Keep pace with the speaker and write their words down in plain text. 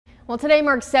Well, today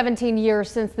marks 17 years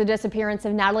since the disappearance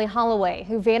of Natalee Holloway,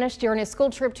 who vanished during a school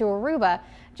trip to Aruba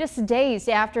just days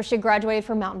after she graduated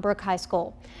from Mountain Brook High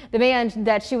School. The man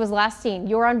that she was last seen,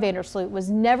 Joran Vandersloot, was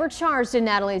never charged in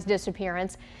Natalee's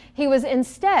disappearance. He was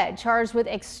instead charged with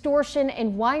extortion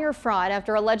and wire fraud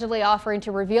after allegedly offering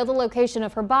to reveal the location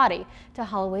of her body to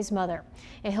Holloway's mother.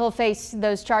 And he'll face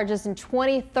those charges in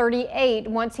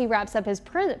 2038 once he wraps up his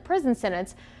prison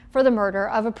sentence for the murder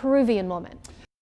of a Peruvian woman.